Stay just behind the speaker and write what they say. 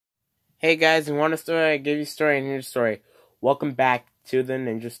Hey guys, you want a story? I give you a story and here's a story. Welcome back to the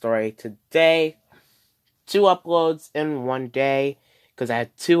Ninja Story. Today, 2 uploads in one day, because I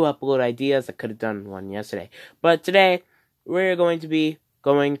had 2 upload ideas. I could have done one yesterday. But today, we're going to be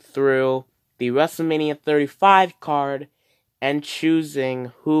going through the Wrestlemania 35 card and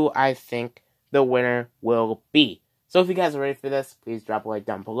choosing who I think the winner will be. So if you guys are ready for this, please drop a like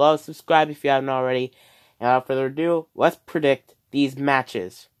down below. Subscribe if you haven't already. And without further ado, let's predict these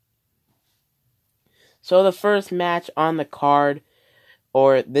matches. So the first match on the card,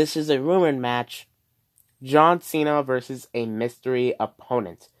 or this is a rumored match, John Cena versus a mystery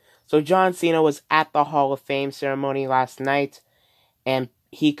opponent. So John Cena was at the Hall of Fame ceremony last night, and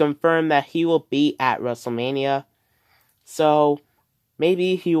he confirmed that he will be at WrestleMania. So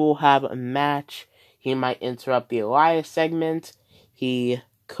maybe he will have a match. He might interrupt the Elias segment. He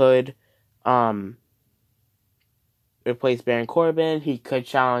could replace Baron Corbin. He could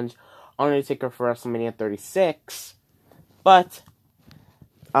challenge Undertaker for WrestleMania 36, but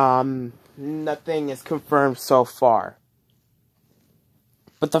nothing is confirmed so far.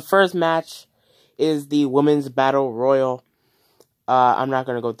 But the first match is the Women's Battle Royal. I'm not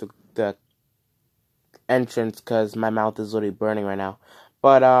gonna go through the entrance because my mouth is literally burning right now.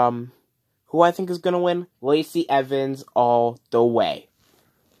 But who I think is gonna win? Lacey Evans all the way.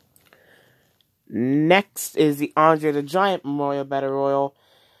 Next is the Andre the Giant Memorial Battle Royal.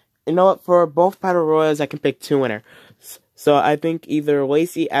 You know what? For both Battle Royals, I can pick 2 winners. So I think either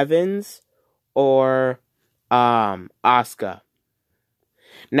Lacey Evans or Asuka.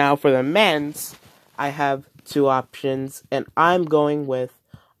 Now for the men's, I have 2 options, and I'm going with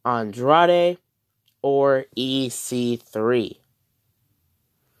Andrade or EC3.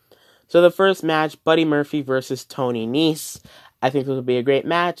 So the first match, Buddy Murphy versus Tony Nese. I think this will be a great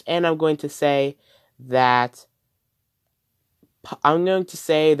match, and I'm going to say that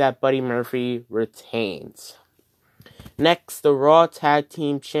Buddy Murphy retains. Next, the Raw Tag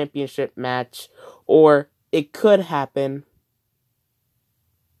Team Championship match, or it could happen.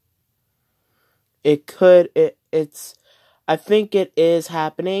 I think it is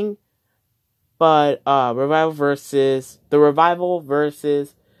happening, but Revival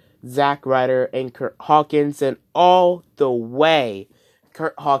versus Zack Ryder and Kurt Hawkins, and all the way,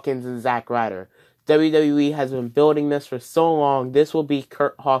 Kurt Hawkins and Zack Ryder. WWE has been building this for so long. This will be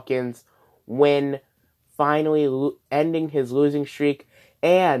Kurt Hawkins' win, finally ending his losing streak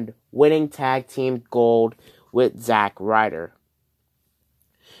and winning tag team gold with Zack Ryder.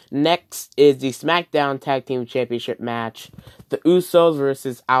 Next is the SmackDown Tag Team Championship match. The Usos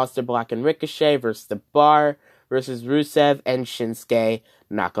versus Aleister Black and Ricochet versus The Bar versus Rusev and Shinsuke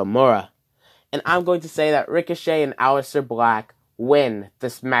Nakamura. And I'm going to say that Ricochet and Aleister Black win the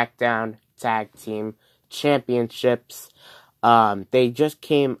SmackDown Tag Team Championships. They just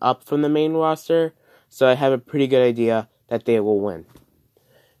came up from the main roster, so I have a pretty good idea that they will win.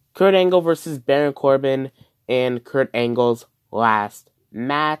 Kurt Angle versus Baron Corbin in Kurt Angle's last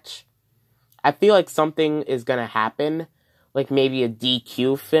match. I feel like something is gonna happen, like maybe a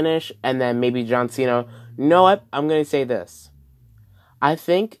DQ finish, and then maybe John Cena. You know what? I'm gonna say this. I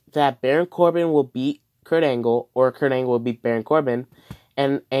think that Baron Corbin will beat Kurt Angle, or Kurt Angle will beat Baron Corbin,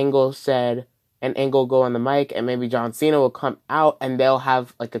 and Angle go on the mic, and maybe John Cena will come out, and they'll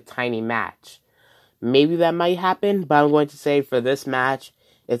have like a tiny match. Maybe that might happen, but I'm going to say for this match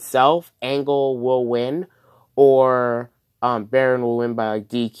itself, Angle will win, or Baron will win by like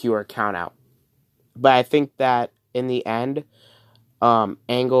DQ or count out. But I think that in the end,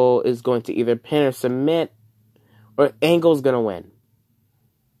 Angle is going to either pin or submit, or Angle's gonna win.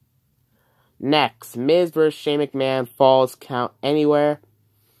 Next, Miz versus Shane McMahon, Falls Count Anywhere,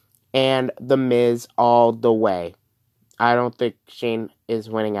 and The Miz all the way. I don't think Shane is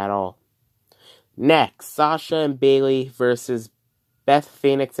winning at all. Next, Sasha and Bayley versus Beth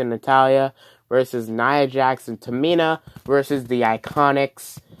Phoenix and Natalya versus Nia Jax and Tamina versus the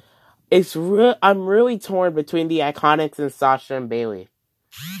Iconics. I'm really torn between the Iconics and Sasha and Bayley,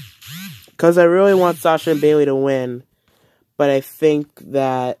 because I really want Sasha and Bayley to win, but I think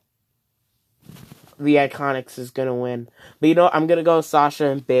that the Iconics is gonna win. But you know what? I'm gonna go Sasha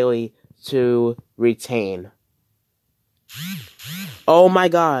and Bayley to retain. Oh my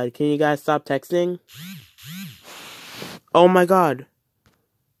god, can you guys stop texting? Oh my god.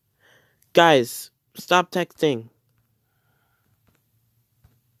 Guys, stop texting.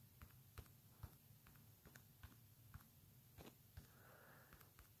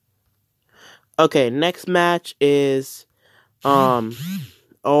 Okay, next match is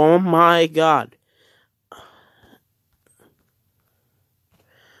oh my god.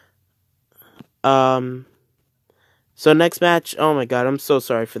 So next match, oh my god, I'm so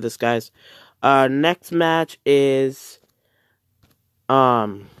sorry for this, guys. Next match is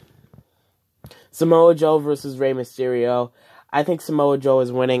Samoa Joe versus Rey Mysterio. I think Samoa Joe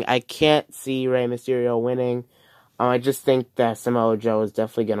is winning. I can't see Rey Mysterio winning. I just think that Samoa Joe is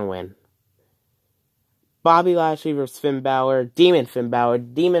definitely gonna win. Bobby Lashley versus Finn Balor. Demon Finn Balor.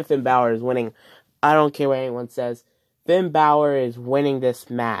 Demon Finn Balor is winning. I don't care what anyone says. Finn Balor is winning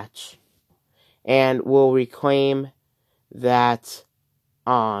this match. And will reclaim that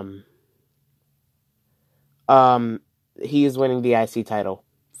he is winning the IC title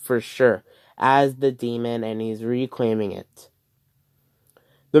for sure as the Demon, and he's reclaiming it.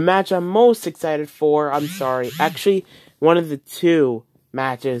 The match I'm most excited for, actually one of the two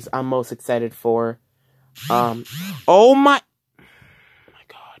matches I'm most excited for. Oh my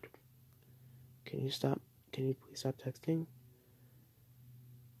god. Can you please stop texting?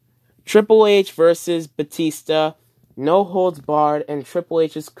 Triple H versus Batista. No holds barred, and Triple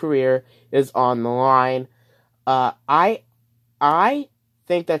H's career is on the line. I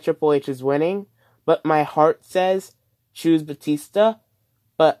think that Triple H is winning, but my heart says choose Batista,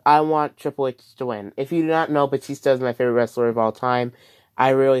 but I want Triple H to win. If you do not know, Batista is my favorite wrestler of all time. I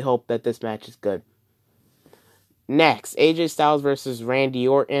really hope that this match is good. Next, AJ Styles versus Randy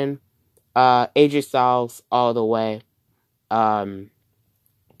Orton. AJ Styles all the way. Can't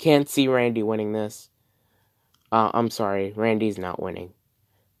see Randy winning this. I'm sorry, Randy's not winning.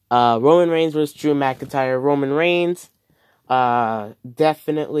 Roman Reigns versus Drew McIntyre. Roman Reigns,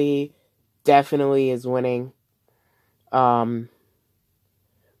 definitely is winning.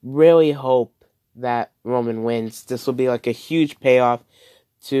 Really hope that Roman wins. This will be like a huge payoff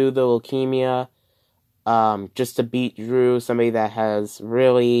to the leukemia. Just to beat Drew, somebody that has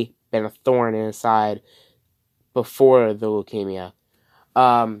really been a thorn in his side before the leukemia.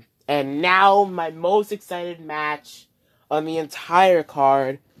 And now my most excited match on the entire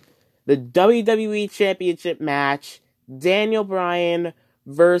card, the WWE Championship match, Daniel Bryan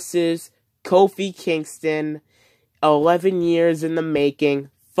versus Kofi Kingston, 11 years in the making.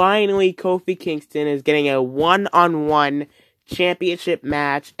 Finally, Kofi Kingston is getting a one-on-one championship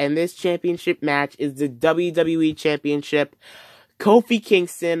match, and this championship match is the WWE Championship. Kofi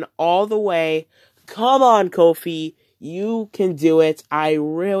Kingston all the way. Come on, Kofi. You can do it. I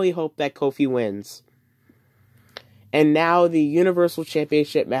really hope that Kofi wins. And now the Universal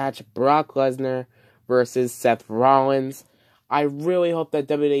Championship match, Brock Lesnar versus Seth Rollins. I really hope that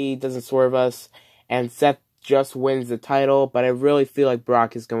WWE doesn't swerve us and Seth just wins the title, but I really feel like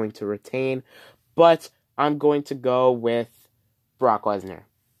Brock is going to retain. But I'm going to go with Brock Lesnar.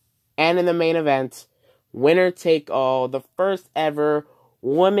 And in the main event, winner take all, the first ever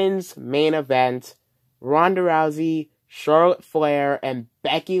women's main event, Ronda Rousey, Charlotte Flair, and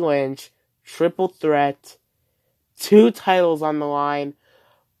Becky Lynch, triple threat, 2 titles on the line,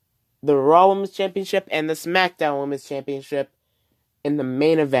 the Raw Women's Championship and the SmackDown Women's Championship in the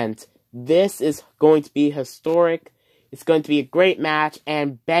main event. This is going to be historic. It's going to be a great match,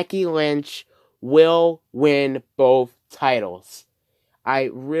 and Becky Lynch will win both titles. I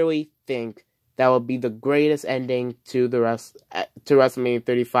really think that will be the greatest ending to WrestleMania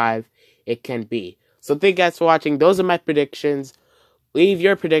 35 it can be. So thank you guys for watching. Those are my predictions. Leave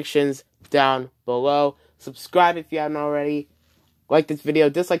your predictions down below. Subscribe if you haven't already. Like this video,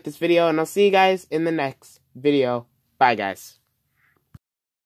 dislike this video, and I'll see you guys in the next video. Bye, guys.